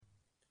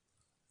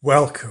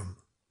Welcome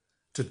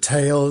to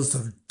Tales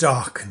of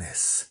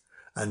Darkness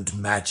and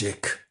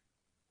Magic.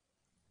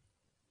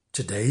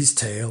 Today's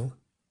tale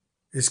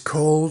is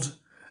called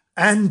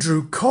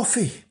Andrew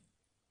Coffey.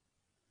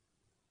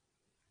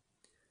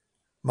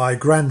 My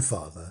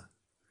grandfather,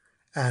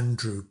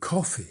 Andrew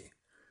Coffey,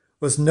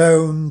 was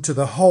known to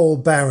the whole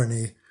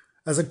barony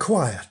as a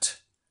quiet,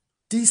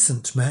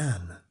 decent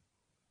man.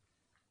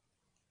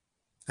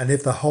 And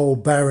if the whole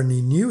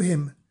barony knew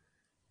him,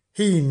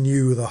 he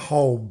knew the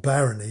whole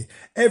barony,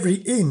 every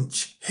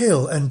inch,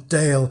 hill and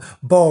dale,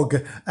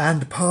 bog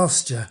and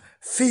pasture,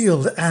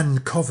 field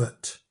and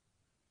covert.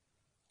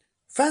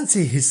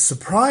 Fancy his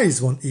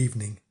surprise one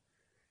evening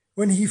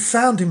when he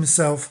found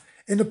himself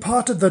in a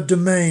part of the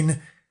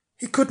domain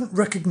he couldn't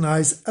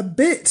recognise a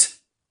bit.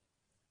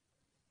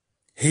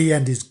 He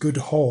and his good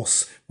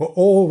horse were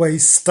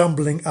always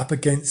stumbling up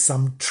against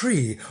some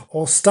tree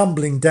or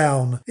stumbling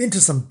down into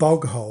some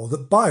bog hole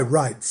that by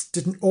rights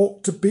didn't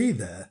ought to be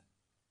there.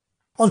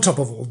 On top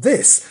of all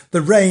this,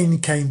 the rain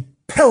came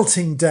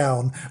pelting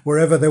down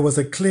wherever there was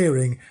a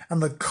clearing,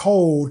 and the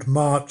cold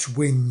March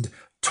wind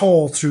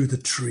tore through the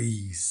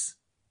trees.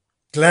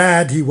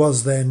 Glad he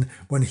was then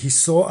when he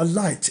saw a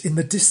light in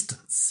the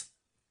distance,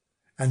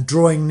 and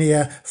drawing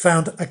near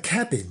found a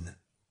cabin,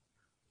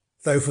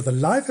 though for the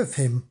life of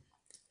him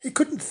he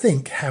couldn't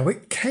think how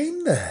it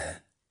came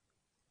there.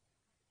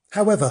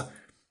 However,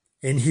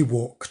 in he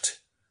walked,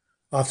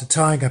 after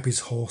tying up his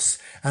horse,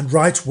 and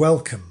right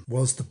welcome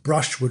was the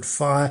brushwood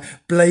fire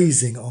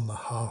blazing on the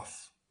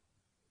hearth.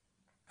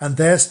 And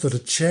there stood a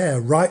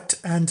chair right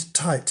and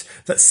tight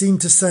that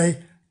seemed to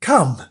say,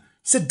 "Come,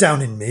 sit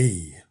down in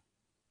me."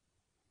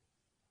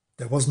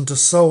 There wasn't a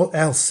soul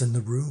else in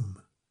the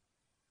room.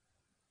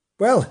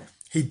 Well,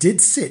 he did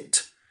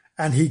sit,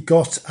 and he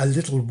got a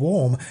little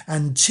warm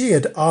and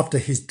cheered after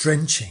his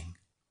drenching.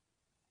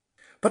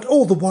 But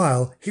all the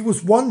while he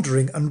was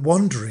wondering and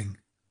wondering.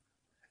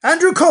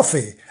 "Andrew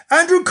Coffey!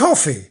 Andrew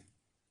Coffey!"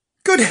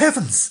 Good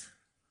heavens!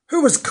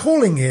 Who was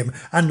calling him,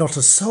 and not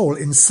a soul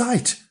in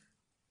sight?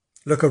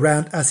 Look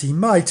around as he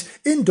might,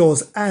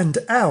 indoors and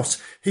out,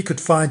 he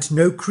could find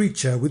no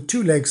creature with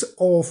 2 legs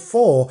or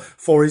 4,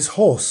 for his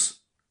horse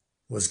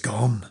was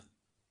gone.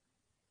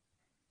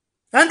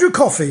 "Andrew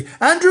Coffey!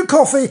 Andrew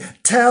Coffey!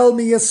 Tell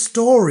me a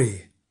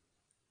story!"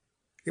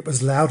 It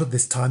was louder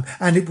this time,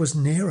 and it was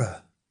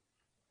nearer.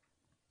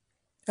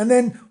 And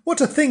then what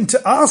a thing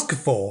to ask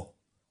for!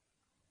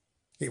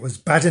 It was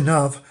bad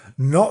enough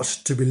not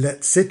to be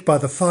let sit by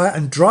the fire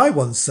and dry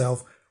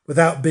oneself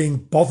without being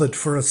bothered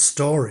for a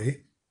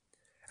story.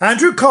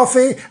 "Andrew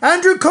Coffey!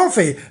 Andrew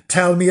Coffey!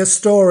 Tell me a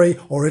story,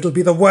 or it'll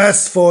be the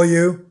worse for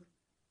you."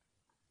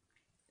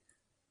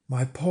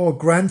 My poor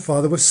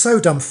grandfather was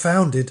so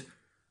dumbfounded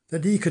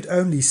that he could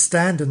only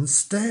stand and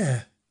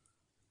stare.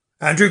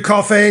 "Andrew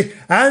Coffey!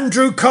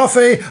 Andrew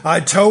Coffey! I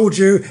told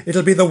you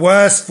it'll be the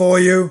worse for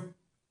you."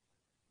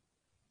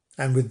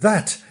 And with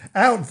that,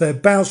 out there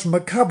bounced from a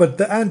cupboard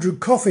that Andrew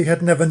Coffey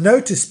had never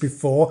noticed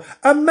before,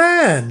 a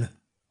man.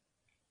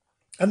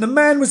 And the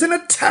man was in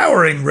a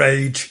towering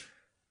rage.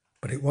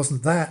 But it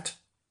wasn't that.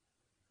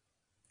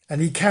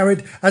 And he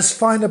carried as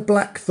fine a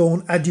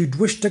blackthorn as you'd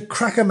wish to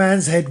crack a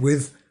man's head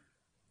with.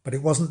 But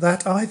it wasn't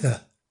that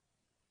either.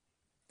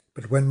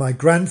 But when my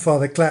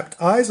grandfather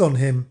clapped eyes on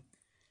him,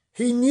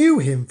 he knew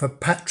him for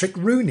Patrick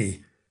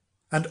Rooney,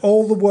 and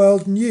all the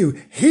world knew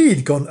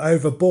he'd gone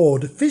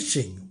overboard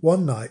fishing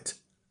one night,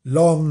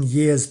 long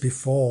years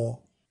before.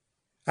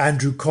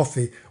 Andrew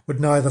Coffey would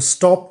neither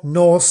stop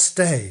nor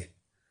stay,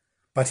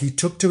 but he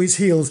took to his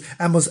heels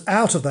and was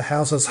out of the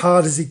house as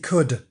hard as he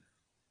could.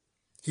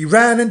 He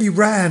ran and he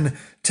ran,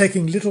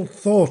 taking little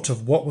thought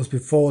of what was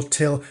before,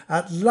 till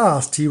at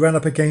last he ran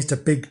up against a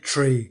big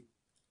tree.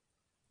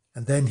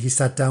 And then he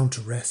sat down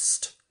to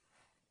rest.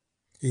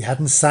 He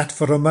hadn't sat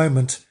for a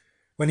moment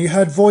when he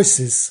heard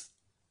voices.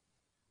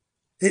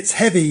 "It's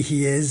heavy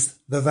he is,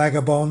 the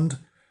vagabond.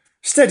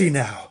 Steady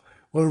now,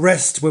 we'll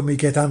rest when we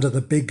get under the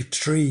big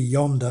tree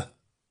yonder."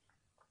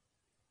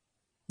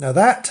 Now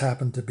that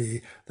happened to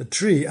be the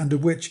tree under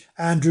which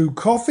Andrew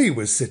Coffey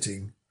was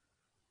sitting.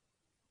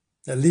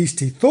 At least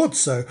he thought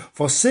so,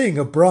 for seeing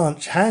a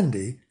branch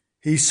handy,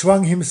 he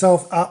swung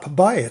himself up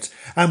by it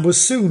and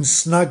was soon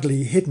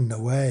snugly hidden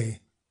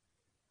away.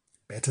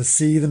 Better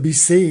see than be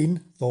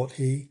seen, thought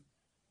he.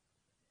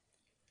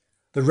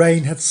 The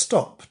rain had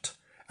stopped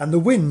and the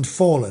wind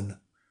fallen.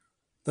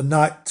 The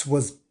night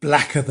was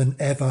blacker than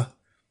ever,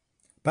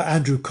 but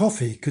Andrew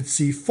Coffey could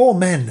see 4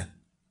 men,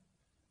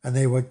 and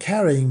they were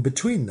carrying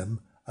between them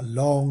a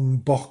long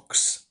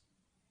box.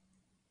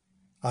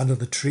 Under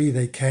the tree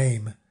they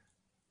came,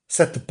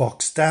 set the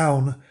box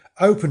down,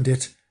 opened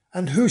it,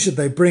 and who should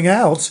they bring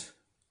out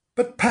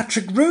but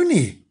Patrick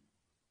Rooney?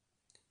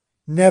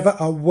 Never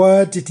a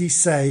word did he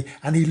say,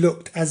 and he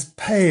looked as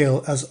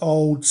pale as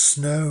old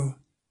snow.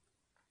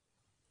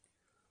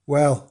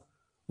 Well,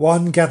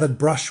 one gathered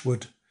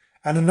brushwood,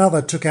 and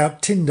another took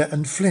out tinder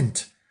and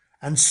flint,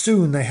 and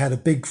soon they had a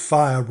big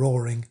fire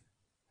roaring,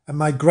 and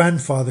my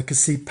grandfather could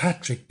see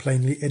Patrick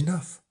plainly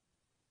enough.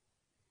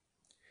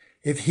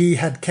 If he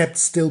had kept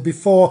still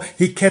before,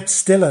 he kept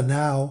stiller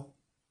now.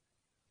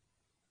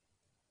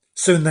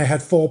 Soon they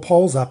had 4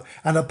 poles up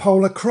and a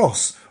pole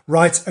across,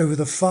 right over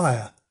the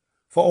fire,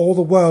 for all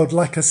the world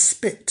like a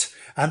spit,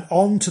 and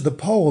on to the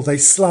pole they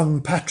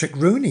slung Patrick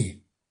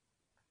Rooney.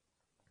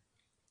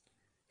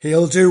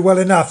 "He'll do well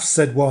enough,"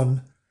 said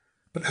one,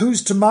 "but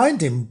who's to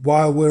mind him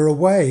while we're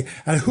away,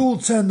 and who'll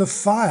turn the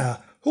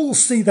fire, who'll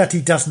see that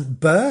he doesn't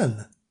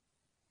burn?"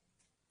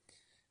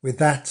 With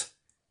that,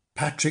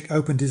 Patrick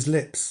opened his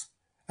lips.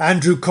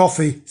 "Andrew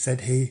Coffey,"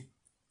 said he.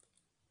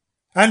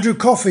 "Andrew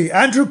Coffey,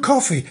 Andrew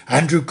Coffey,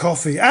 Andrew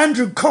Coffey,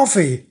 Andrew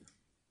Coffey."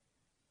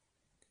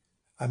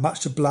 "I'm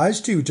much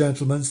obliged to you,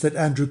 gentlemen," said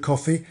Andrew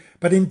Coffey,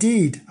 "but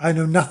indeed I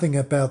know nothing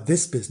about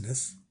this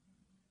business."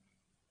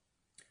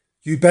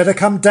 "You'd better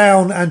come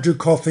down, Andrew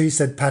Coffey,"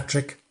 said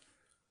Patrick.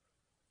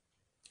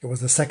 It was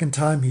the second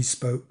time he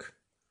spoke,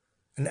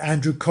 and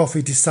Andrew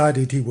Coffey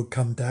decided he would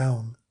come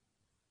down.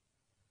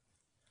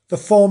 The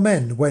 4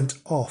 men went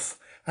off,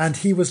 and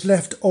he was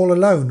left all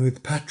alone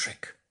with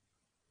Patrick.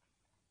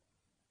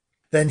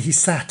 Then he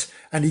sat,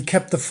 and he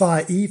kept the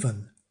fire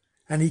even,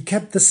 and he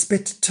kept the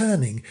spit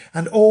turning,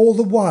 and all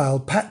the while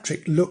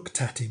Patrick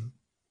looked at him.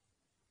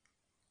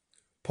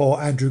 Poor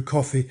Andrew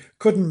Coffey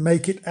couldn't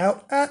make it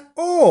out at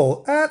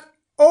all,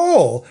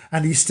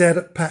 and he stared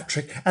at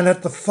Patrick and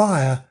at the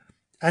fire,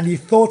 and he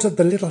thought of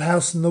the little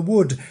house in the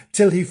wood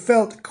till he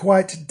felt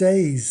quite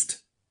dazed.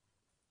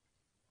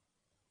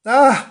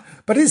 "Ah,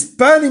 but it's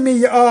burning me,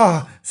 you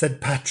are,"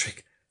 said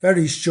Patrick,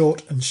 very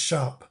short and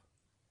sharp.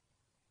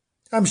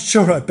 "I'm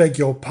sure I beg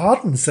your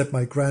pardon," said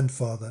my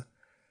grandfather,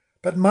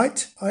 "but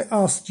might I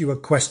ask you a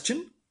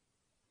question?"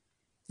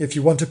 "If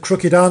you want a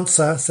crooked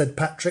answer," said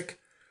Patrick,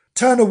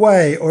 "turn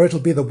away or it'll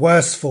be the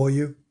worse for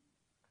you."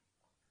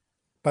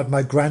 But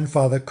my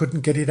grandfather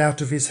couldn't get it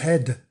out of his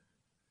head.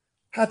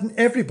 Hadn't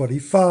everybody,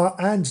 far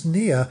and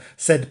near,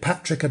 said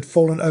Patrick had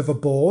fallen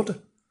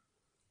overboard?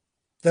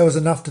 There was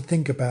enough to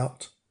think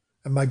about,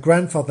 and my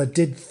grandfather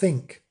did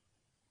think.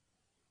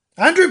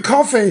 Andrew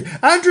Coffey,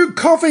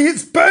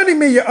 it's burning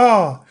me, you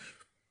are!"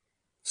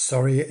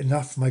 Sorry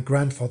enough my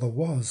grandfather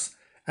was,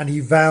 and he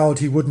vowed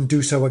he wouldn't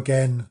do so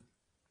again.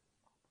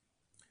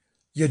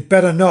 "You'd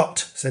better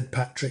not," said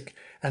Patrick,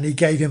 and he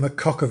gave him a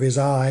cock of his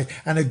eye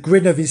and a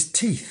grin of his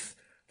teeth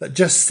that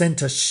just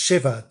sent a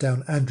shiver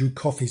down Andrew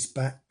Coffey's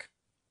back.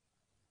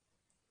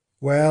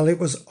 Well, it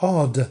was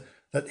odd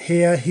that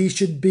here he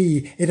should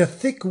be in a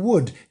thick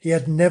wood he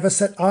had never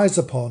set eyes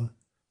upon,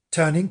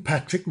 turning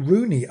Patrick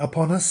Rooney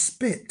upon a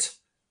spit.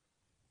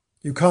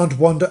 You can't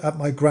wonder at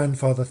my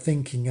grandfather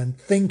thinking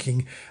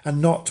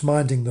and not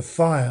minding the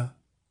fire.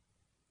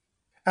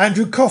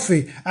 Andrew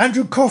Coffey,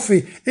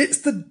 it's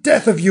the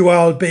death of you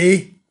I'll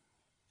be."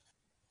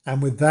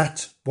 And with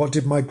that, what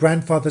did my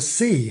grandfather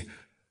see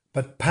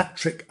but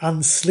Patrick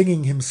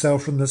unslinging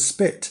himself from the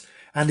spit,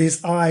 and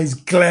his eyes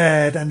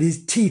glared and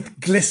his teeth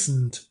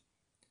glistened.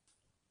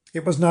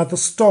 It was neither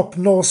stop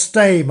nor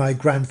stay my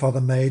grandfather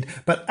made,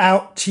 but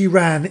out he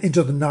ran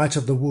into the night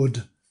of the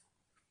wood.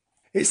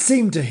 It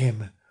seemed to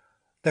him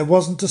there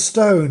wasn't a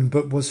stone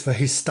but was for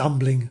his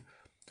stumbling,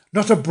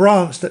 not a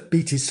branch that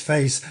beat his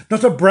face,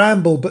 not a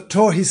bramble but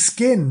tore his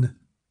skin.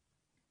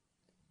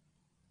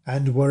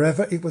 And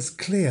wherever it was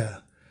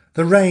clear,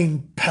 the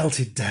rain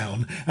pelted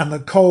down, and the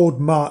cold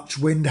March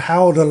wind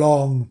howled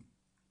along.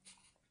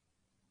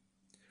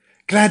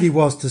 Glad he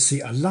was to see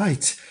a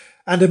light,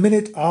 and a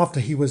minute after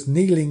he was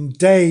kneeling,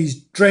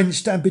 dazed,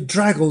 drenched, and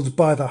bedraggled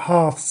by the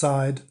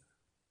hearth-side.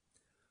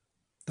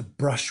 The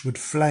brushwood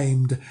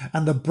flamed,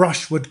 and the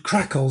brushwood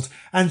crackled,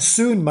 and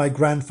soon my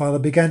grandfather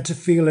began to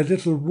feel a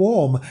little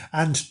warm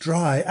and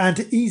dry and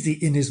easy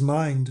in his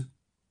mind.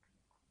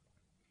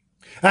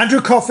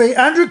 Andrew Coffey,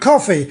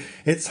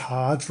 it's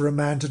hard for a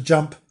man to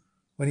jump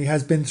when he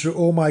has been through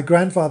all my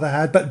grandfather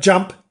had, but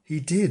jump he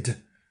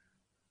did.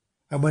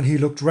 And when he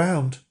looked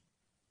round,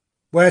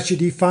 where should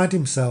he find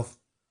himself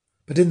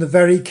but in the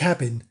very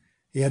cabin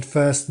he had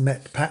first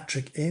met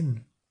Patrick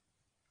in?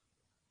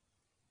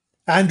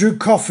 Andrew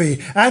Coffey,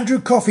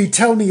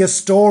 tell me a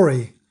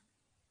story."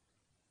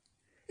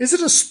 "Is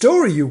it a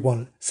story you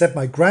want?" said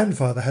my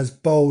grandfather, as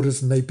bold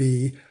as may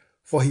be,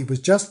 for he was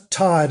just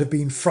tired of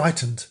being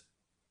frightened.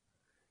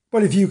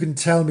 "Well, if you can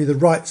tell me the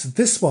rights of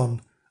this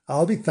one,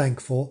 I'll be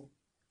thankful."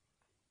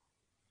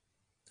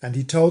 And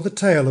he told the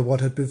tale of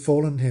what had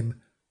befallen him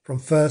from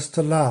first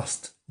to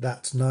last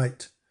that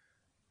night.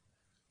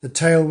 The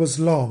tale was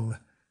long,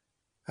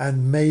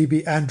 and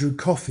maybe Andrew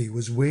Coffey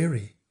was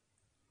weary.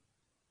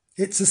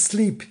 It's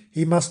asleep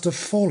he must have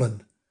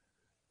fallen,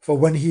 for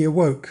when he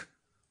awoke,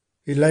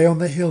 he lay on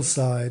the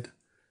hillside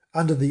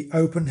under the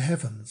open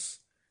heavens,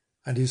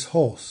 and his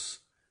horse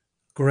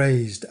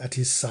grazed at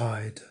his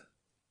side.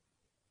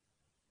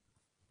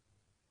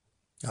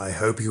 I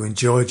hope you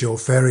enjoyed your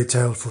fairy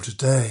tale for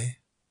today.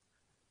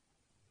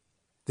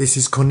 This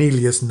is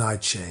Cornelius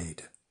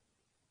Nightshade.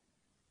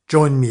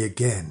 Join me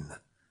again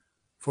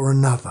for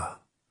another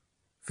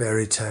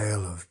fairy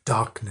tale of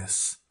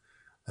darkness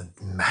and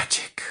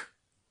magic.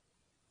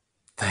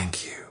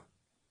 Thank you.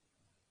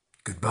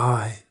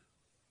 Goodbye.